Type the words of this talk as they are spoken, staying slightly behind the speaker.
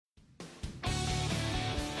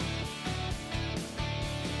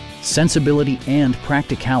sensibility, and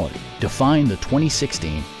practicality define the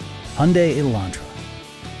 2016 Hyundai Elantra.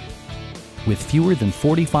 With fewer than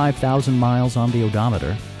 45,000 miles on the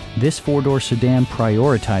odometer, this four-door sedan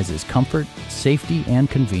prioritizes comfort, safety, and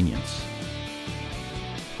convenience.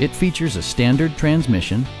 It features a standard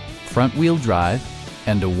transmission, front-wheel drive,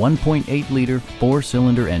 and a 1.8-liter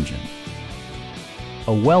four-cylinder engine.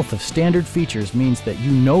 A wealth of standard features means that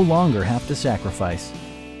you no longer have to sacrifice,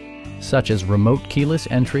 such as remote keyless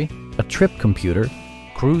entry, a trip computer,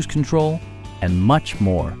 cruise control, and much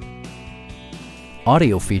more.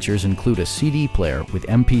 Audio features include a CD player with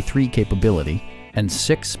MP3 capability and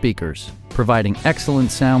 6 speakers, providing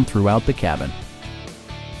excellent sound throughout the cabin.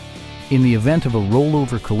 In the event of a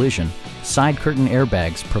rollover collision, side curtain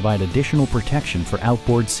airbags provide additional protection for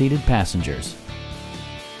outboard seated passengers.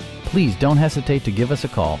 Please don't hesitate to give us a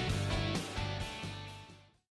call